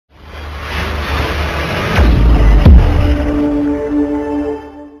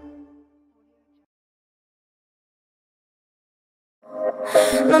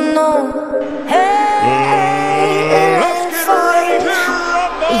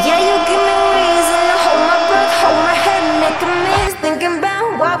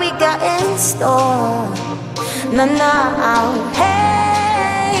no, no.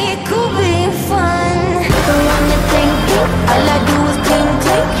 Hey, it could be fun. Don't wanna think it, all I do is clink,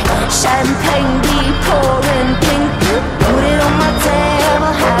 clink. Champagne be pouring, blink, blink. Put it on my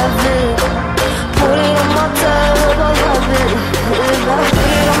table, have it. Put it on my table, have it. Put it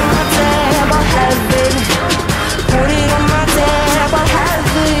on my table, have it. Put it on my table,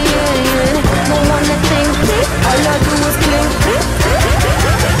 have it, yeah, yeah. Don't wanna think it, all I do is clink, clink.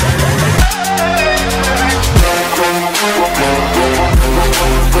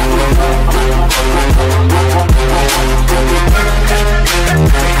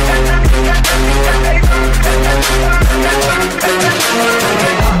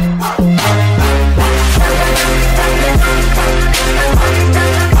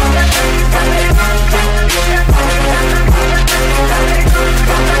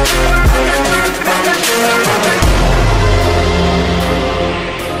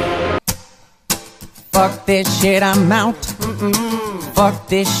 Fuck this shit, I'm out. Fuck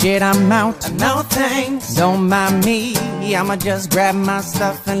this shit, I'm out. No thanks. Don't mind me, I'ma just grab my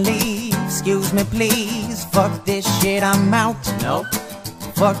stuff and leave. Excuse me please. Fuck this shit, I'm out. Nope.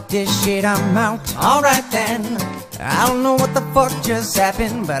 Fuck this shit, I'm out. Alright then. I don't know what the fuck just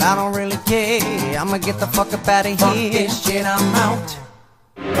happened, but I don't really care. I'ma get the fuck up out of here. Fuck this shit, I'm out.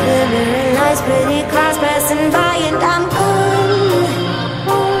 Living in nice pretty cars passing by and I'm gone.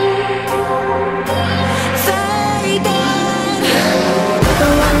 Fading.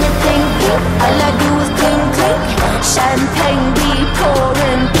 Don't wanna think it, all I do is clink, clink. Champagne be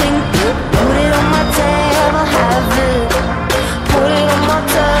pouring, blink, blink. Put it on my table, have it. Put it on my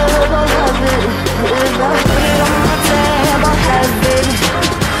table, have it. Put it on my table, have it.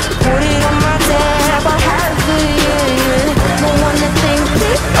 Put it on my table, have it, yeah, yeah. Don't wanna think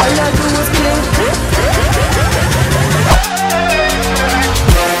it, all I do is clink, clink.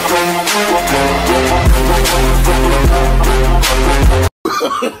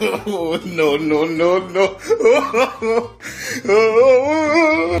 No, no, no, no.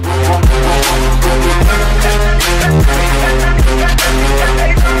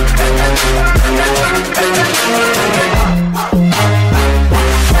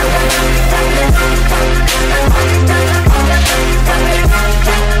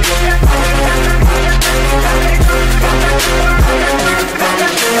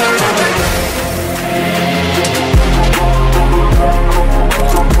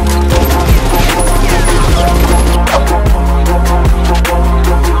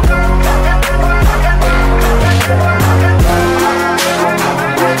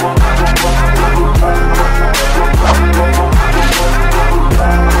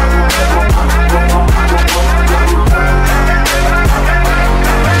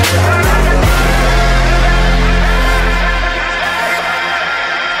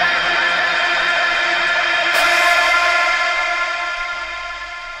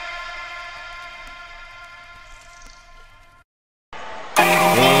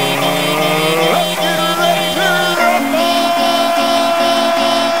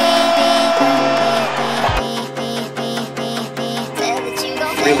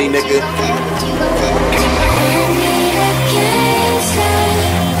 Really, nigga?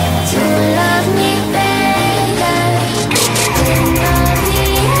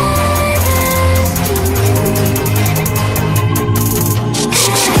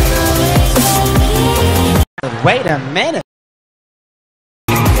 Wait a minute.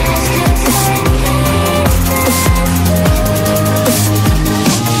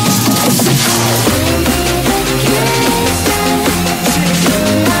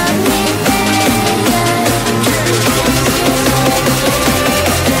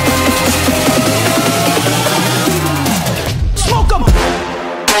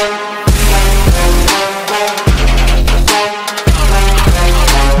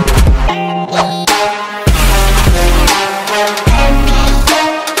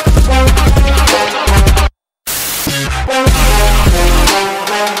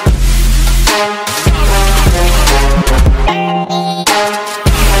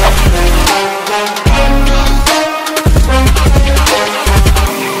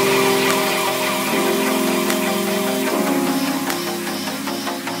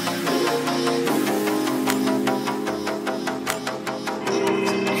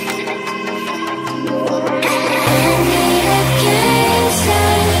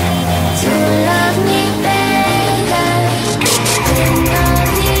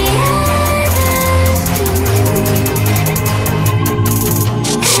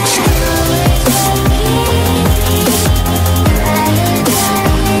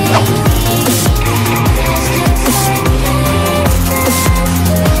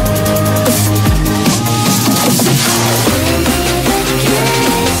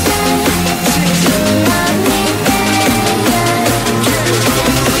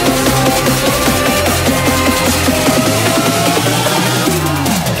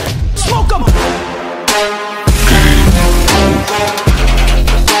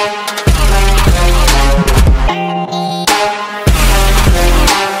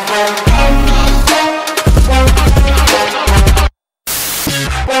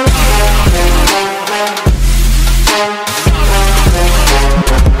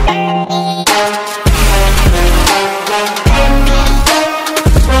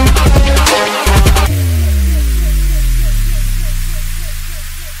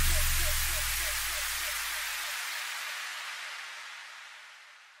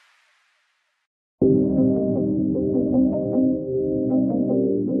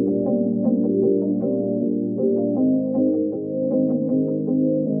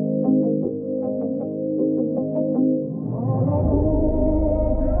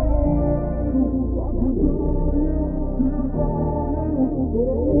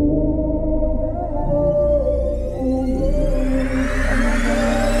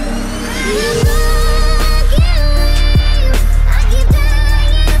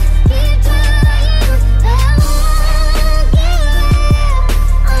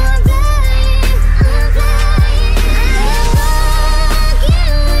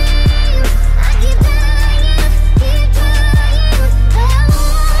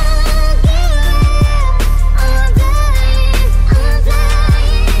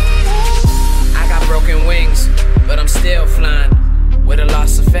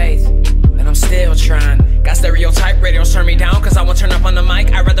 Stereotype radios turn me down cause I won't turn up on the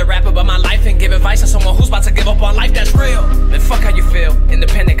mic. I'd rather rap about my life and give advice to someone who's about to give up on life that's real. Then fuck how you feel,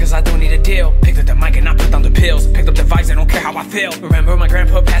 independent cause I don't need a deal. Picked up the mic and I put down the pills. Picked up the vibes, I don't care how I feel. Remember my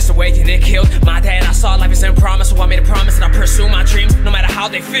grandpa passed away and it killed my dad. I saw life is in promise, so I made a promise and I pursue my dreams no matter how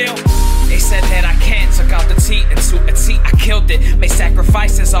they feel. They said that I can't, took out the T and to a T I killed it. Made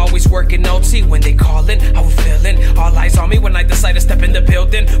sacrifices, always working OT. When they callin', I was feeling all eyes on me when I decided to step in the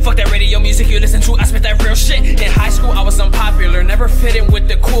building. Fuck that radio music you listen to, I spit that real shit. In high school I was unpopular, never fit in with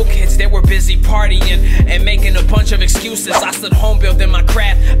the cool kids. They were busy partying and making a bunch of excuses. I stood home building my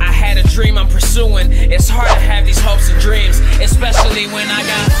craft, I had a dream I'm pursuing. It's hard to have these hopes and dreams, especially when I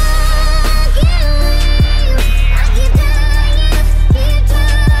got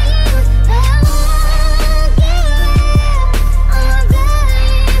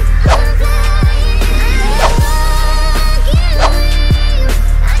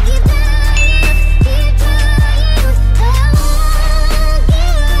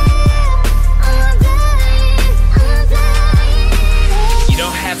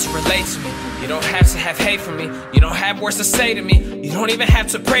to me. You don't have to have hate for me. You don't have words to say to me. You don't even have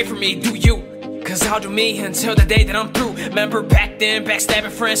to pray for me, do you? Cause I'll do me until the day that I'm through. Remember back then,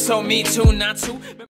 backstabbing friends told me to not to.